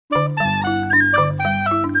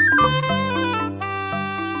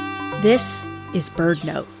This is Bird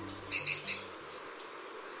Note.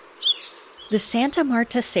 The Santa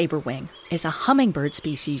Marta saberwing is a hummingbird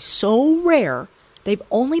species so rare they've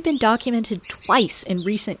only been documented twice in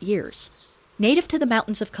recent years. Native to the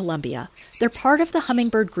mountains of Colombia, they're part of the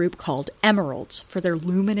hummingbird group called emeralds for their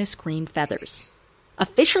luminous green feathers.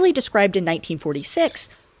 Officially described in 1946,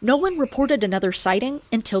 no one reported another sighting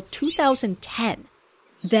until 2010.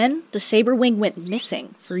 Then the saberwing went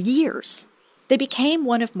missing for years. They became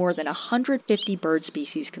one of more than 150 bird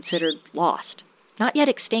species considered lost, not yet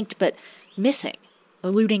extinct, but missing,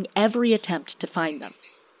 eluding every attempt to find them.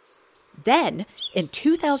 Then, in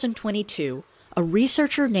 2022, a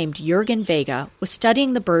researcher named Jürgen Vega was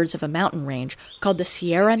studying the birds of a mountain range called the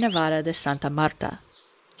Sierra Nevada de Santa Marta.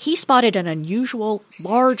 He spotted an unusual,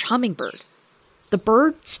 large hummingbird. The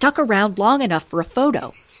bird stuck around long enough for a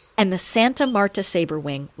photo, and the Santa Marta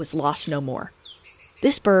saberwing was lost no more.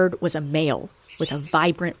 This bird was a male with a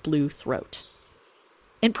vibrant blue throat.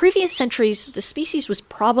 In previous centuries, the species was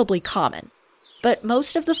probably common, but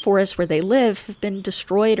most of the forests where they live have been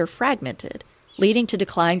destroyed or fragmented, leading to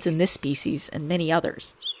declines in this species and many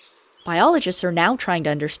others. Biologists are now trying to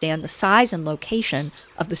understand the size and location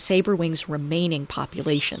of the saberwing's remaining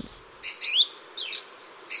populations.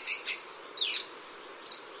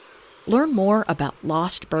 Learn more about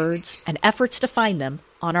lost birds and efforts to find them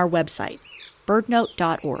on our website,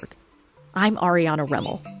 birdnote.org. I'm Ariana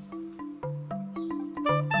Remmel.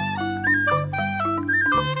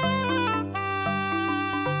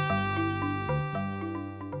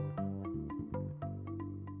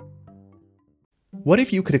 What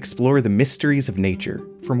if you could explore the mysteries of nature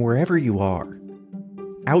from wherever you are?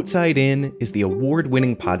 Outside In is the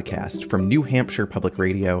award-winning podcast from New Hampshire Public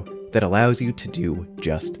Radio that allows you to do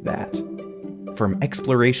just that. From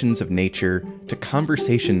explorations of nature to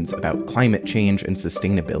conversations about climate change and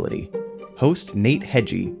sustainability, host Nate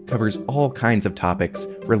Hedgie covers all kinds of topics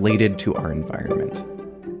related to our environment.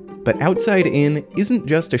 But Outside In isn't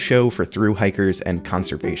just a show for thru-hikers and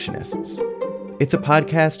conservationists. It's a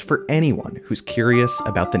podcast for anyone who's curious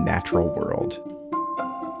about the natural world.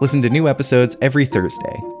 Listen to new episodes every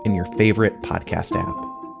Thursday in your favorite podcast app.